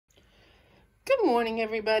Good morning,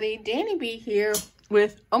 everybody. Danny B here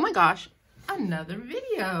with, oh my gosh, another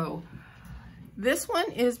video. This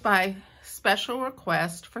one is by special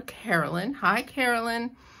request for Carolyn. Hi,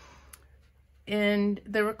 Carolyn. And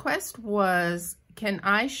the request was, can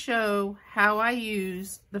I show how I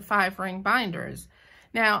use the 5-ring binders?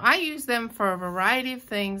 Now, I use them for a variety of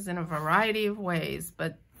things in a variety of ways,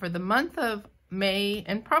 but for the month of May,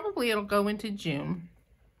 and probably it'll go into June,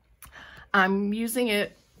 I'm using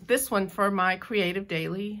this one for my Creative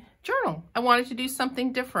Daily Journal. I wanted to do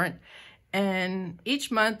something different, and each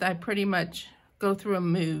month I pretty much go through a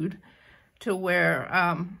mood to where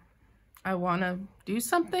I want to do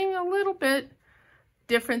something a little bit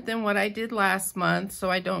different than what I did last month, so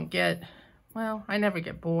I don't get, well, I never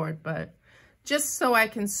get bored, but just so I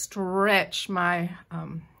can stretch my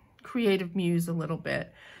creative muse a little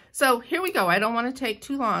bit. So here we go. I don't want to take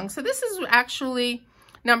too long. So this is actually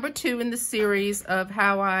number 2 in the series of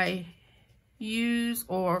how I use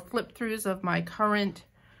or flip throughs of my current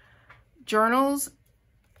journals.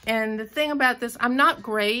 And the thing about this, I'm not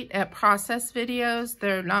great at process videos.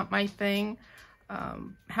 They're not my thing.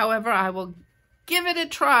 However, I will give it a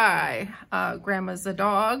try. Grandma's a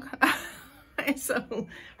dog. So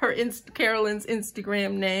Carolyn's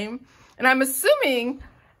Instagram name. And I'm assuming,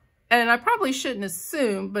 and I probably shouldn't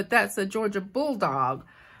assume, but that's a Georgia Bulldog.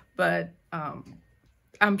 But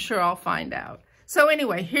I'm sure I'll find out. So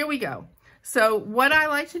anyway, here we go. So what I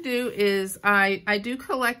like to do is I do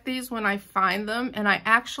collect these when I find them, and I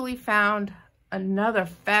actually found another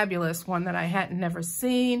fabulous one that I hadn't never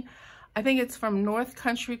seen. I think it's from North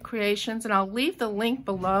Country Creations, and I'll leave the link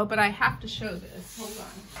below, but I have to show this. Hold on.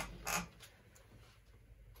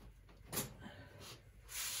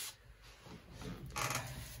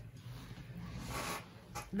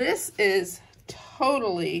 This is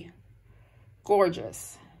totally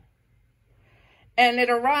gorgeous. And it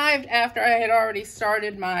arrived after I had already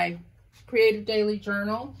started my Creative Daily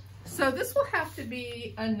Journal. So this will have to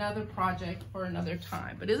be another project for another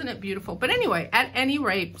time. But isn't it beautiful? But anyway, at any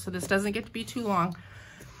rate, so this doesn't get to be too long,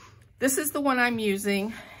 this is the one I'm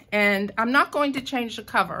using. And I'm not going to change the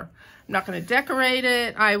cover. I'm not going to decorate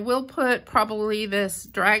it. I will put probably this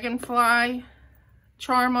dragonfly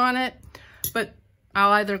charm on it. But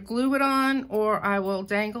I'll either glue it on or I will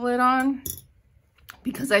dangle it on,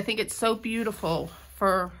 because I think it's so beautiful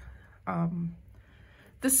for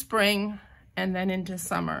the spring and then into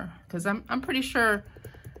summer. Because I'm pretty sure,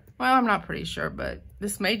 well, I'm not pretty sure, but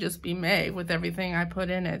this may just be May with everything I put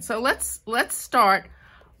in it. So let's start.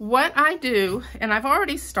 What I do, and I've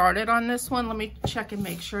already started on this one. Let me check and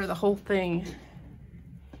make sure the whole thing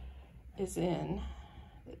is in.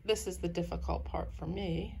 This is the difficult part for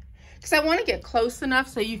me, because I want to get close enough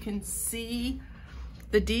so you can see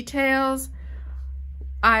the details.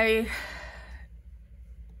 I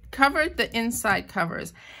covered the inside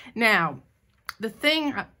covers. Now, the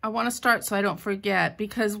thing I want to start so I don't forget,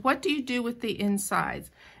 because what do you do with the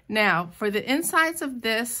insides? Now, for the insides of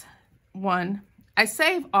this one, I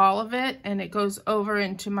save all of it and it goes over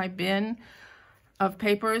into my bin of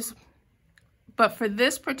papers. But for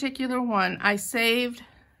this particular one, I saved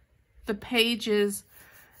the pages,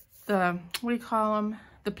 the, what do you call them?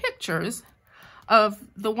 The pictures of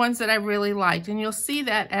the ones that I really liked. And you'll see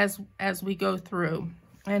that as we go through.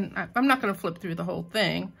 And I'm not going to flip through the whole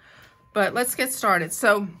thing, but let's get started.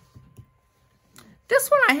 So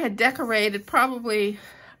this one I had decorated probably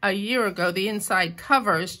a year ago, the inside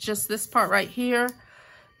covers, just this part right here,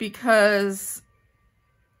 because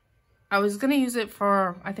I was going to use it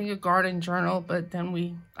for, I think, a garden journal, but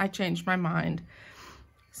then I changed my mind.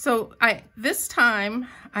 So this time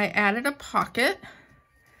I added a pocket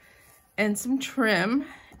and some trim,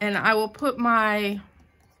 and I will put I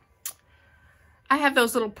have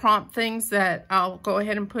those little prompt things that I'll go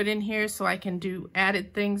ahead and put in here so I can do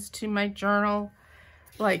added things to my journal,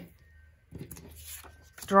 like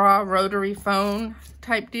draw a rotary phone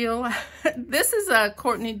type deal. This is a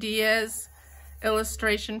Courtney Diaz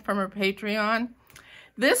illustration from her Patreon.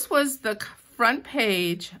 This was the front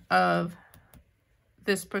page of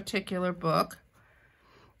this particular book,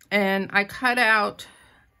 and I cut out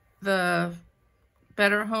the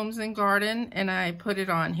Better Homes and Garden and I put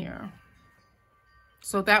it on here.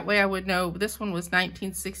 So that way I would know this one was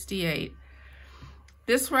 1968.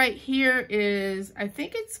 This right here is, I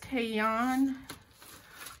think it's Kayan.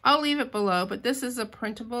 I'll leave it below, but this is a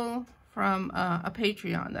printable from a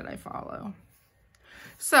Patreon that I follow.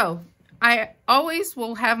 So I always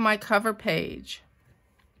will have my cover page.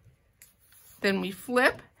 Then we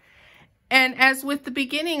flip. And as with the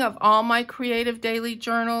beginning of all my Creative Daily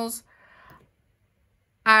Journals,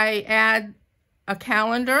 I add a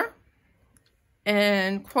calendar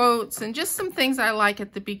and quotes and just some things I like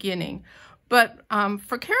at the beginning. But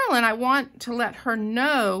for Carolyn, I want to let her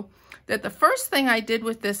know that the first thing I did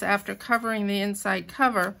with this after covering the inside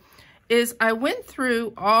cover is I went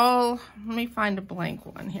through all, let me find a blank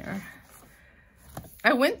one here.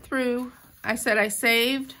 I went through, I said I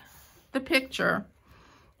saved the picture,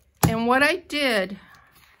 and what I did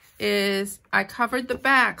is I covered the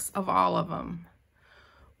backs of all of them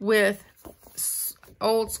with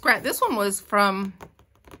old scrap. This one was from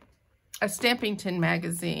a Stampington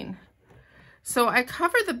magazine. So I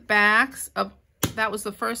covered the backs of, that was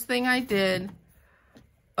the first thing I did,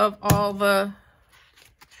 of all the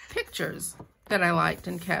pictures that I liked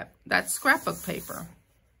and kept. That's scrapbook paper.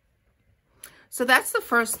 So that's the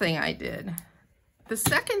first thing I did. The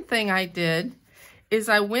second thing I did is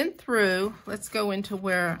I went through, let's go into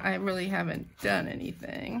where I really haven't done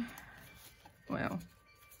anything. Well,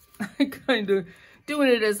 I kind of doing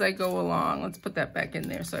it as I go along. Let's put that back in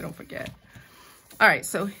there so I don't forget. All right,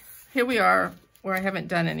 so here we are where I haven't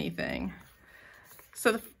done anything.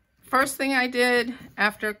 So the first thing I did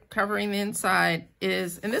after covering the inside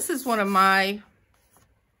is, and this is one of my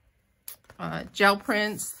gel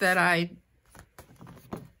prints that I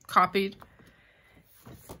copied.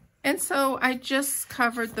 And so I just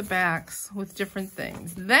covered the backs with different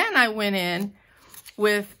things. Then I went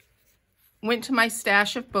to my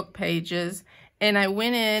stash of book pages, and I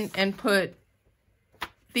went in and put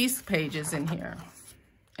these pages in here.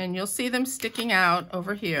 And you'll see them sticking out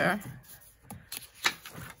over here.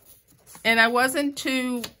 And I wasn't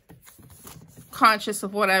too conscious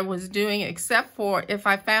of what I was doing, except for if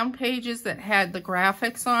I found pages that had the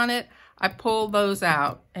graphics on it, I pulled those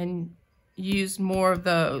out and used more of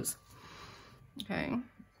those. Okay.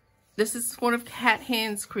 This is one of Cat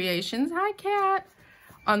Hands Creations. Hi, Cat.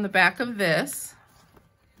 On the back of this.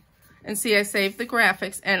 And see, I saved the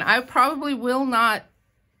graphics, and I probably will not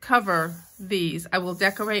cover these. I will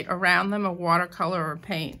decorate around them a watercolor or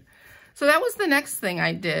paint. So that was the next thing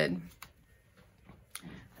I did.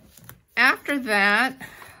 After that,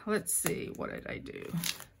 let's see, what did I do?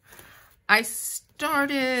 I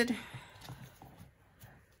started,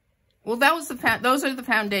 well, that was those are the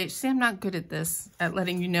foundations. See, I'm not good at this, at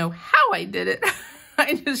letting you know how I did it.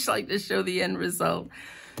 I just like to show the end result.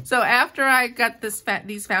 So after I got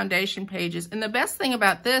these foundation pages, and the best thing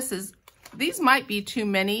about this is these might be too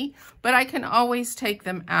many, but I can always take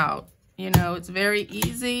them out. You know, it's very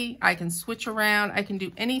easy. I can switch around. I can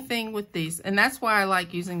do anything with these, and that's why I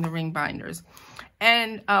like using the ring binders.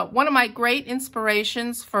 And one of my great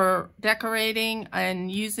inspirations for decorating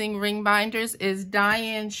and using ring binders is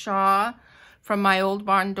Diane Shaw from My Old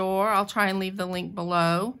Barn Door. I'll try and leave the link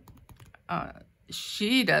below.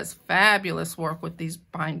 She does fabulous work with these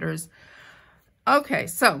binders. Okay,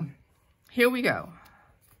 so here we go.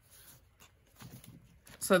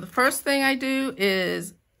 So the first thing I do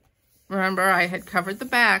is, remember I had covered the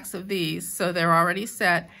backs of these, so they're already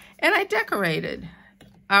set, and I decorated.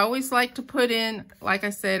 I always like to put in, like I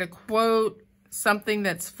said, a quote, something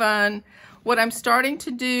that's fun. What I'm starting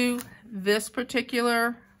to do this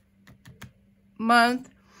particular month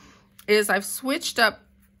is I've switched up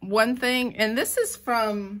one thing, and this is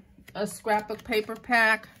from a scrapbook paper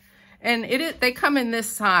pack, and they come in this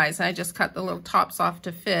size. I just cut the little tops off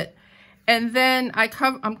to fit. And then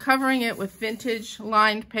I'm covering it with vintage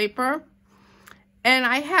lined paper. And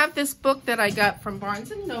I have this book that I got from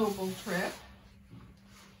Barnes & Noble trip.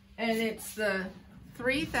 And it's the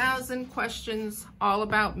 3,000 Questions All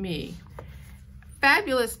About Me.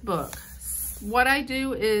 Fabulous book. What I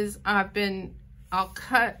do is I'll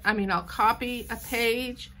copy a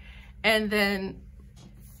page and then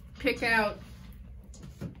pick out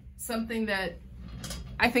something that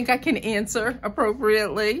I think I can answer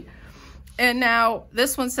appropriately. And now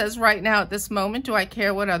this one says, right now at this moment, do I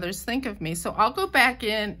care what others think of me? So I'll go back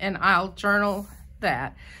in and I'll journal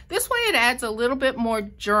that. This way it adds a little bit more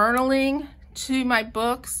journaling to my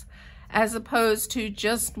books as opposed to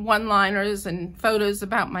just one-liners and photos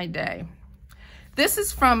about my day. This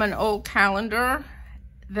is from an old calendar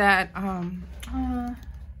that I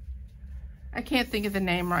can't think of the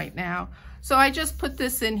name right now. So I just put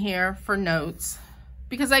this in here for notes,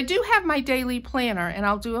 because I do have my daily planner, and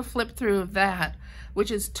I'll do a flip through of that,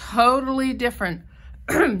 which is totally different,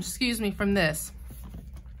 excuse me, from this.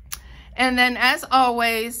 And then as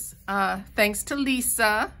always, thanks to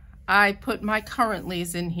Lisa, I put my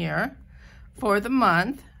currentlies in here for the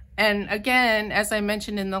month. And again, as I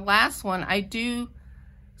mentioned in the last one, I do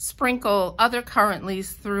sprinkle other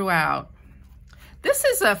currentlies throughout. This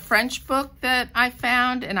is a French book that I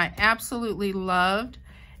found and I absolutely loved.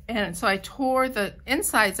 And so I tore the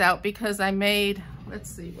insides out because I made, let's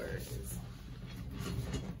see where it is.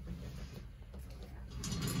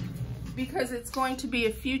 because it's going to be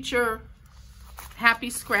a future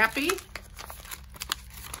Happy Scrappy.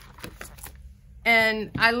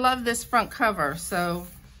 And I love this front cover, so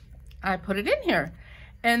I put it in here.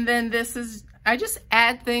 And then this is, I just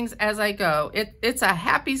add things as I go. It's a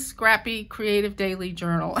Happy Scrappy Creative Daily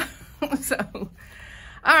Journal. So,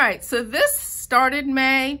 all right, so this started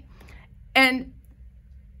May. And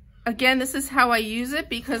again, this is how I use it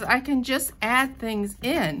because I can just add things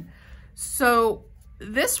in. So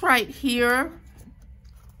this right here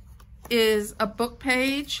is a book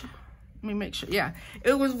page. Let me make sure, yeah.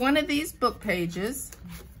 It was one of these book pages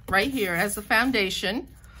right here as the foundation.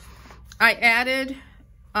 I added,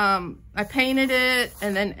 I painted it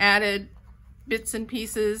and then added bits and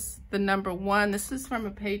pieces. The number 1, this is from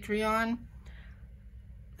a Patreon,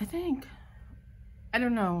 I think. I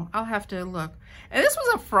don't know, I'll have to look. And this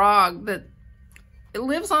was a frog that it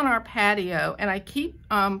lives on our patio, and I keep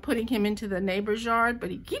putting him into the neighbor's yard, but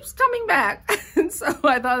he keeps coming back. And so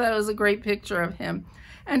I thought that was a great picture of him.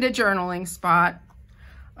 And a journaling spot,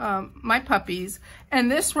 my puppies. And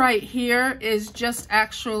this right here is just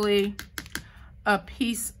actually a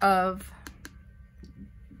piece of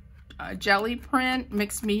jelly print,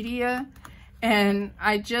 mixed media, and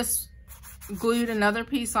I just glued another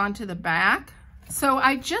piece onto the back. So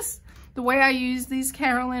the way I use these,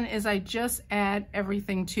 Carolyn, is I just add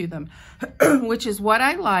everything to them, which is what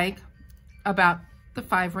I like about the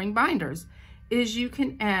 5-ring binders, is you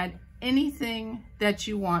can add anything that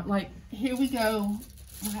you want. Like, here we go.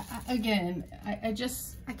 Again, I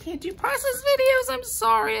can't do process videos. I'm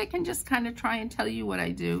sorry. I can just kind of try and tell you what I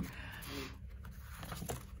do.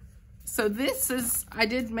 So this is, I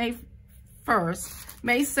did May 1st.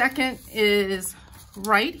 May 2nd is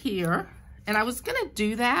right here. And I was going to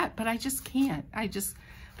do that, but I just can't.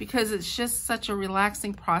 Because it's just such a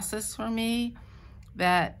relaxing process for me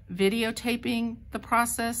that videotaping the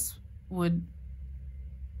process would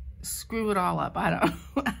screw it all up. I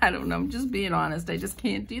don't know. I'm just being honest. I just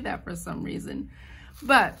can't do that for some reason.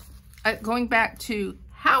 But going back to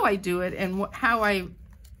how I do it and how I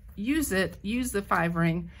use the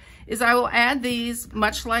 5-ring, is I will add these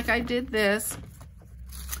much like I did this.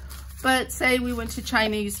 But say we went to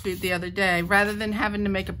Chinese food the other day, rather than having to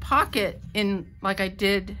make a pocket in like I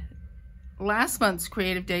did last month's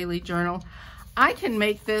Creative Daily Journal, I can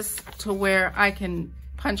make this to where I can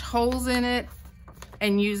punch holes in it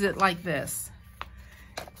and use it like this.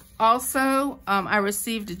 Also, I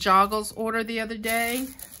received a Joggles order the other day.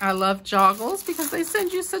 I love Joggles because they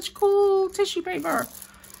send you such cool tissue paper.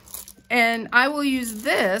 And I will use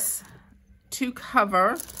this to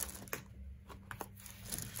cover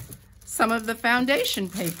some of the foundation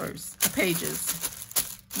pages,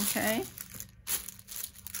 okay?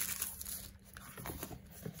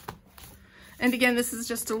 And again, this is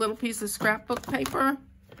just a little piece of scrapbook paper,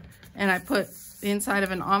 and I put the inside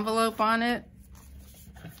of an envelope on it.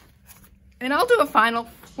 And I'll do a final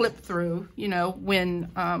flip through, you know,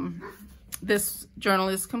 when this journal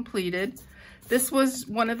is completed. This was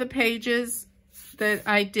one of the pages that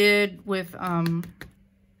I did with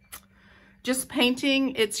just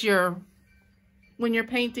painting. It's when you're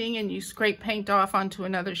painting and you scrape paint off onto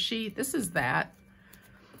another sheet. This is that.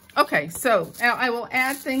 Okay, so now I will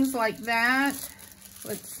add things like that.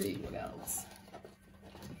 Let's see what else.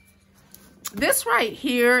 This right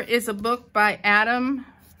here is a book by Adam.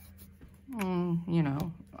 You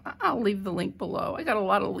know, I'll leave the link below. I got a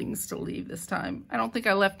lot of links to leave this time. I don't think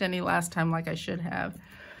I left any last time like I should have.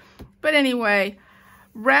 But anyway,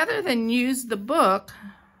 rather than use the book,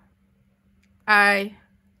 I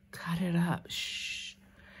cut it up. Shh.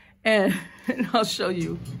 And I'll show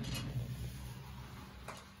you.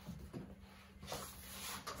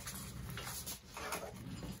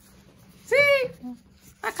 See?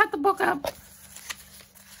 I cut the book up.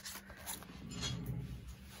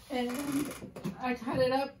 And I cut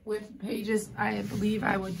it up with pages I believe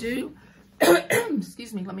I would do.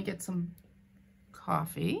 Excuse me, let me get some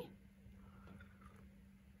coffee.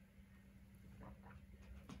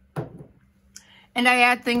 And I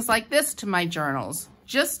add things like this to my journals,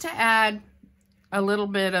 just to add a little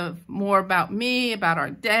bit of more about me, about our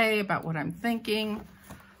day, about what I'm thinking.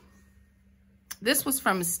 This was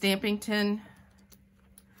from Stampington.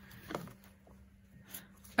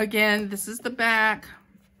 Again, this is the back.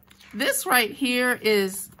 This right here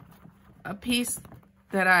is a piece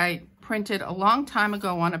that I printed a long time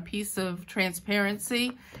ago on a piece of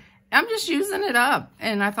transparency. I'm just using it up,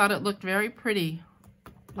 and I thought it looked very pretty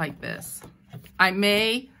like this. I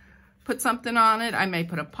may put something on it. I may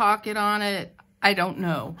put a pocket on it. I don't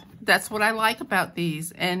know. That's what I like about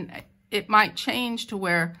these, and it might change to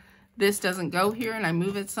where this doesn't go here and I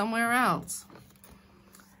move it somewhere else.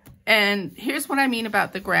 And here's what I mean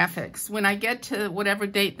about the graphics. When I get to whatever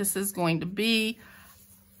date this is going to be,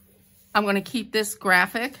 I'm going to keep this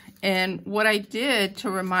graphic. And what I did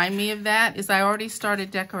to remind me of that is I already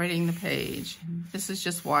started decorating the page. This is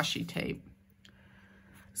just washi tape.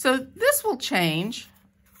 So this will change,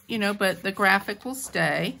 you know, but the graphic will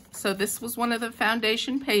stay. So this was one of the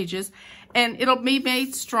foundation pages, and it'll be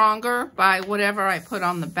made stronger by whatever I put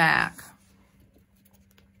on the back.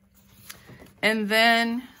 And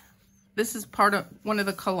then this is part of one of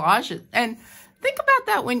the collages. And think about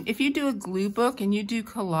that if you do a glue book and you do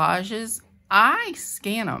collages, I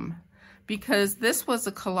scan them because this was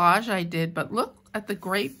a collage I did, but look at the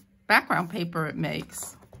great background paper it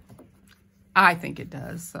makes. I think it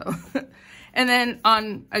does, so. And then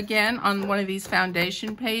again, on one of these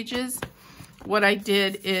foundation pages, what I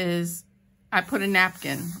did is I put a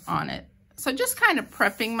napkin on it. So just kind of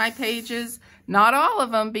prepping my pages, not all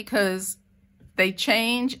of them because they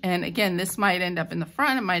change. And again, this might end up in the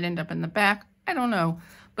front, it might end up in the back. I don't know,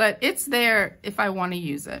 but it's there if I want to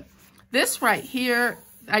use it. This right here,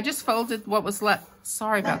 I just folded what was left.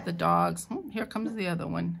 Sorry about the dogs. Oh, here comes the other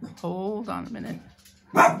one. Hold on a minute.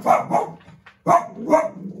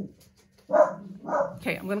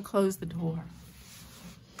 Okay, I'm going to close the door.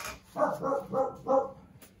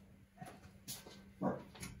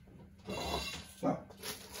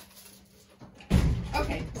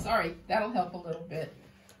 Okay, sorry, that'll help a little bit.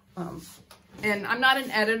 And I'm not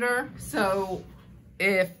an editor, so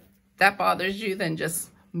if that bothers you, then just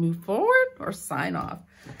move forward or sign off.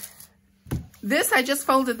 This, I just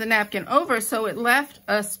folded the napkin over, so it left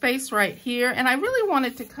a space right here, and I really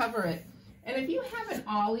wanted to cover it. And if you have an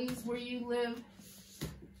Ollie's where you live,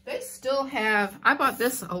 they still have, I bought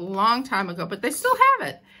this a long time ago, but they still have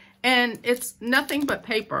it. And it's nothing but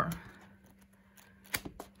paper.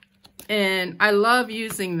 And I love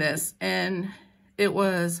using this, and it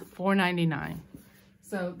was $4.99.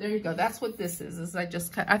 So there you go. That's what this is I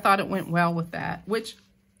thought it went well with that, which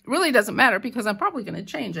really doesn't matter because I'm probably going to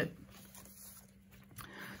change it.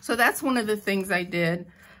 So that's one of the things I did.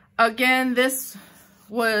 Again, this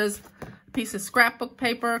was a piece of scrapbook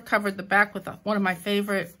paper, covered the back with one of my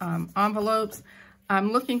favorite envelopes.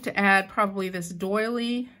 I'm looking to add probably this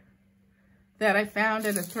doily that I found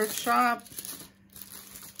at a thrift shop.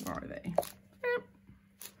 Where are they? Yep.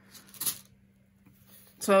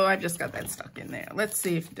 So I just got that stuck in there. Let's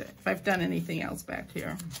see if I've done anything else back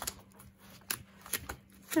here.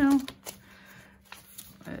 No.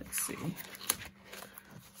 Let's see.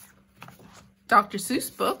 Dr.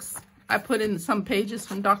 Seuss books. I put in some pages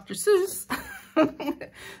from Dr. Seuss.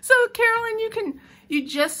 So Carolyn, you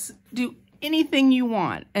just do anything you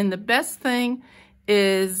want. And the best thing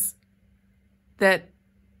is that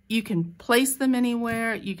you can place them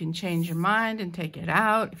anywhere. You can change your mind and take it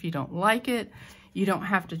out. If you don't like it, you don't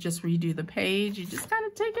have to just redo the page. You just kind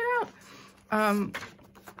of take it out.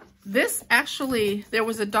 This actually, there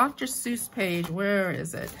was a Dr. Seuss page. Where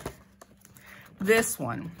is it? This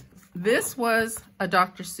one. This was a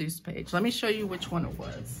Dr. Seuss page. Let me show you which one it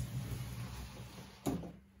was.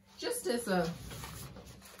 Just as a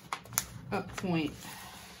point.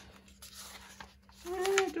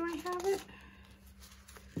 Do I have it?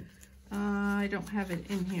 I don't have it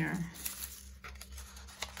in here.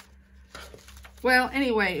 Well,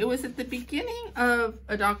 anyway, it was at the beginning of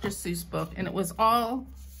a Dr. Seuss book, and it was all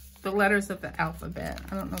the letters of the alphabet.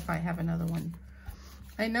 I don't know if I have another one.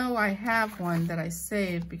 I know I have one that I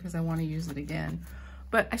saved because I want to use it again,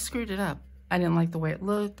 but I screwed it up. I didn't like the way it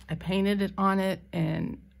looked. I painted it on it,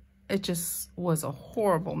 and it just was a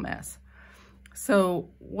horrible mess. So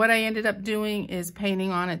what I ended up doing is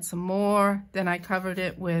painting on it some more. Then I covered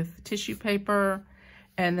it with tissue paper,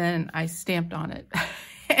 and then I stamped on it.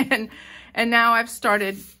 and now I've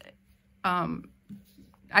started,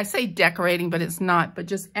 I say decorating, but it's not, but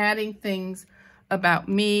just adding things about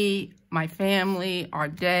me, my family, our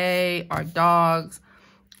day, our dogs,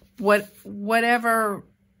 whatever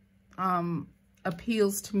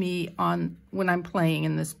appeals to me when I'm playing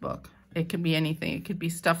in this book. It could be anything. It could be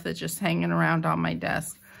stuff that's just hanging around on my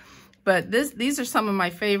desk. But these are some of my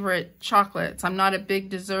favorite chocolates. I'm not a big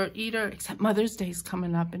dessert eater, except Mother's Day's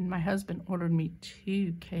coming up, and my husband ordered me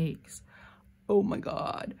 2 cakes. Oh my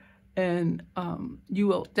God. And you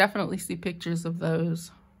will definitely see pictures of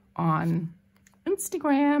those on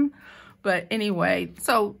Instagram. But anyway,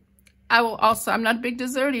 so I'm not a big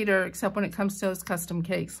dessert eater, except when it comes to those custom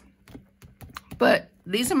cakes. But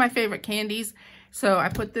these are my favorite candies. So I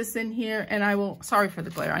put this in here, and sorry for the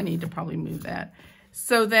glare, I need to probably move that.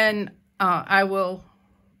 So then I will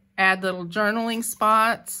add little journaling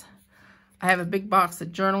spots. I have a big box of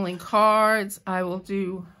journaling cards. I will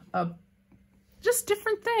do just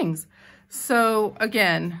different things. So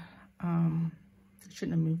again, I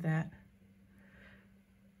shouldn't have moved that.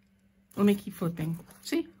 Let me keep flipping.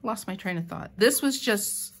 See, lost my train of thought. This was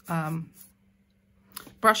just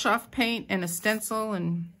brush off paint and a stencil,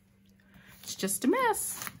 and it's just a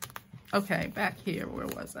mess. Okay, back here, where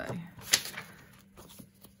was I?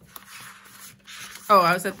 Oh,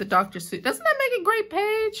 I was at the Dr. Seuss. Doesn't that make a great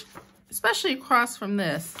page? Especially across from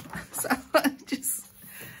this. So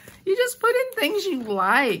you just put in things you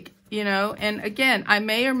like, you know. And again, I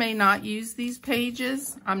may or may not use these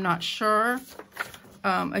pages. I'm not sure.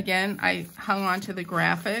 Again, I hung on to the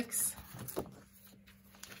graphics.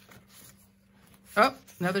 Oh,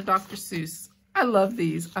 another Dr. Seuss. I love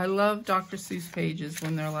these. I love Dr. Seuss pages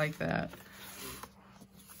when they're like that.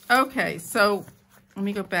 Okay, so let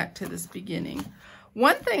me go back to this beginning.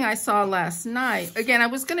 One thing I saw last night, again, I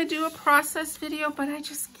was going to do a process video, but I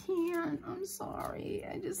just can't. I'm sorry.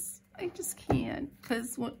 I just can't,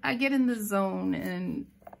 because I get in the zone, and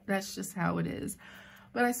that's just how it is.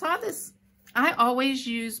 But I saw this. I always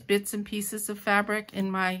use bits and pieces of fabric in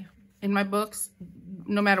my books,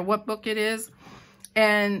 no matter what book it is.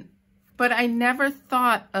 But I never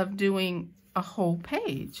thought of doing a whole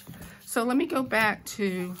page. So let me go back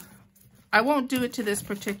to, I won't do it to this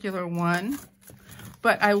particular one,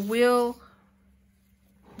 but I will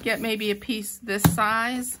get maybe a piece this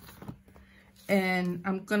size, and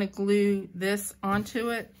I'm gonna glue this onto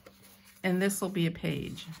it, and this will be a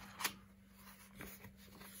page.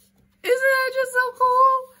 Isn't that just so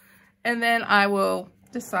cool? And then I will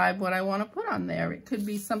decide what I want to put on there. It could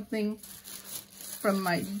be something from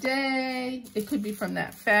my day. It could be from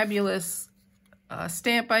that fabulous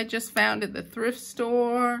stamp I just found at the thrift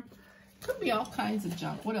store. It could be all kinds of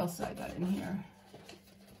junk. What else I got in here?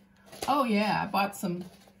 Oh yeah, I bought some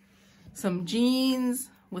jeans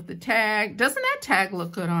with the tag. Doesn't that tag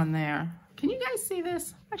look good on there? Can you guys see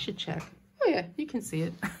this? I should check. Oh yeah, you can see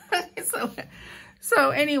it.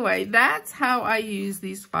 So anyway, that's how I use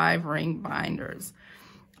these 5-ring binders.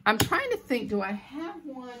 I'm trying to think, do I have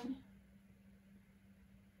one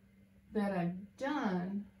that I've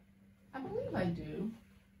done? I believe I do.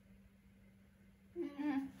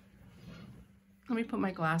 Let me put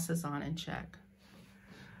my glasses on and check.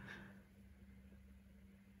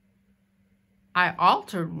 I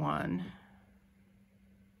altered one.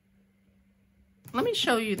 Let me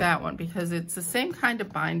show you that one, because it's the same kind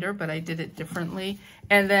of binder, but I did it differently.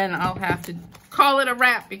 And then I'll have to call it a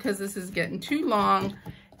wrap, because this is getting too long,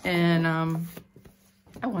 and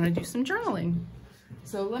I want to do some journaling.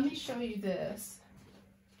 So let me show you this.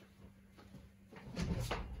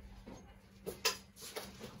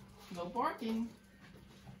 No barking.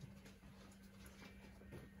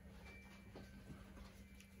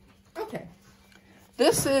 Okay.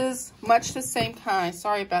 This is much the same kind.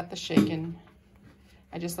 Sorry about the shaking.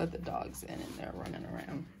 I just let the dogs in, and they're running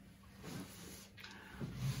around.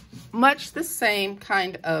 Much the same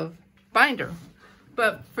kind of binder.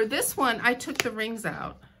 But for this one, I took the rings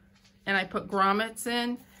out, and I put grommets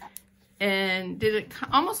in, and did it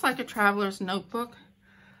almost like a traveler's notebook.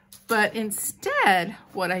 But instead,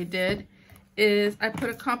 what I did is I put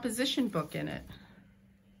a composition book in it.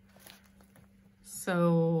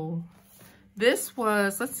 So this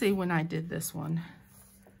was, let's see when I did this one.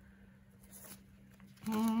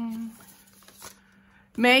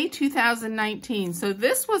 May 2019. So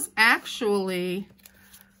this was actually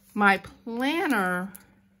my planner.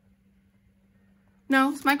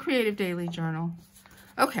 No, it's my Creative Daily Journal.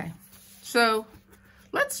 Okay, so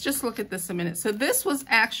let's just look at this a minute. So this was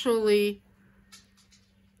actually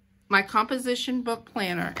my composition book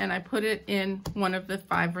planner, and I put it in one of the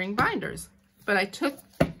 5-ring binders. But I took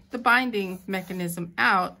the binding mechanism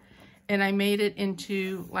out, and I made it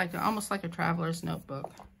into like almost like a traveler's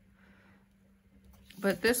notebook.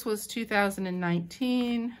 But this was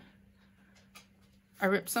 2019. I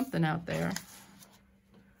ripped something out there.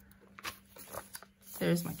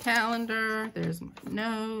 There's my calendar. There's my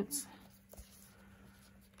notes.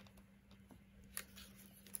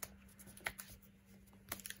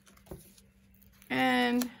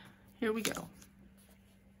 And here we go.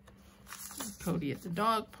 Cody at the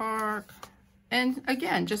dog park. And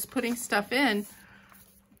again, just putting stuff in.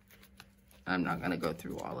 I'm not going to go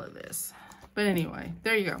through all of this. But anyway,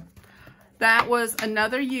 there you go. That was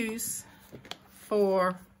another use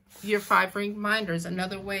for your 5-ring binders.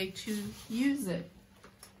 Another way to use it.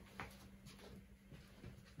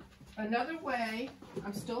 Another way,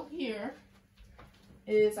 I'm still here,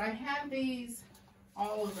 is I have these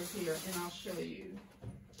all over here, and I'll show you.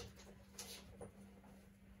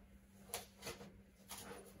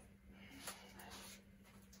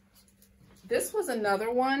 This was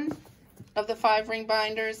another one of the 5 ring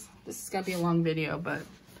binders. This is gonna be a long video, but,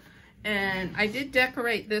 and I did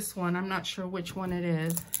decorate this one. I'm not sure which one it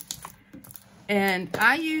is. And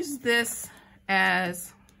I use this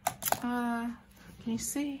as, can you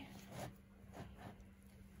see?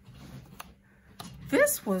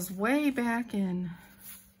 This was way back in,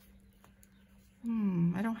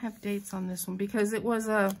 I don't have dates on this one because it was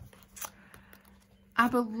I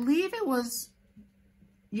believe it was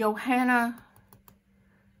Johanna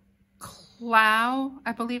Clow,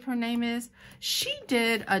 I believe her name is. She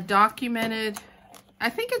did a documented, I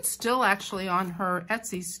think it's still actually on her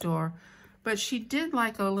Etsy store, but she did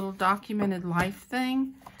like a little documented life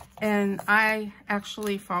thing. And I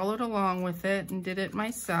actually followed along with it and did it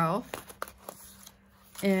myself.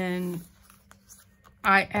 And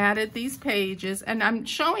I added these pages, and I'm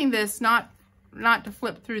showing this not to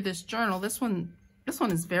flip through this journal. This one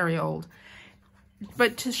is very old,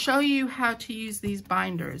 but to show you how to use these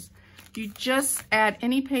binders. You just add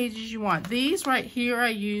any pages you want. These right here, I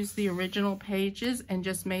used the original pages and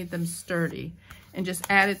just made them sturdy and just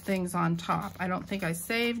added things on top. I don't think I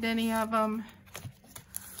saved any of them.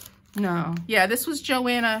 No, yeah, this was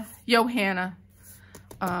Johanna,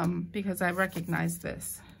 because I recognized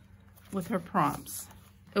this with her prompts.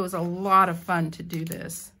 It was a lot of fun to do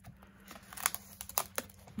this.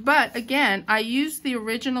 But again, I used the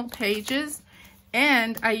original pages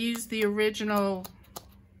and I used the original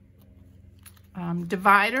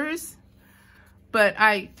dividers, but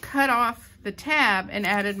I cut off the tab and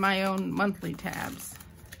added my own monthly tabs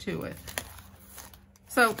to it.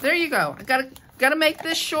 So there you go. I gotta make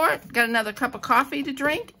this short. Got another cup of coffee to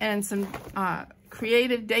drink and some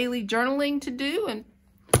creative daily journaling to do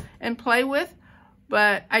and play with.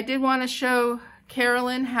 But I did want to show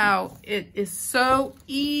Carolyn how it is so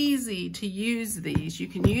easy to use these. You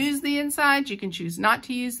can use the insides, you can choose not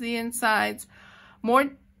to use the insides.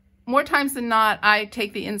 More times than not, I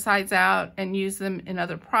take the insides out and use them in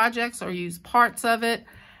other projects or use parts of it.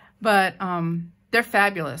 But they're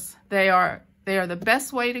fabulous. They are the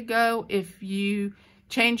best way to go if you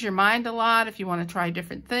change your mind a lot, if you want to try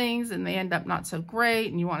different things and they end up not so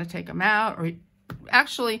great and you want to take them out. Or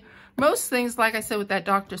actually, most things, like I said with that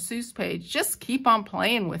Dr. Seuss page, just keep on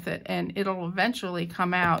playing with it and it'll eventually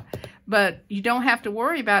come out. But you don't have to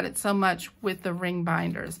worry about it so much with the ring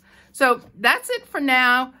binders. So that's it for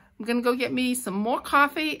now. I'm going to go get me some more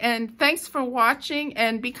coffee, and thanks for watching,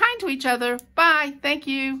 and be kind to each other. Bye. Thank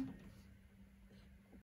you.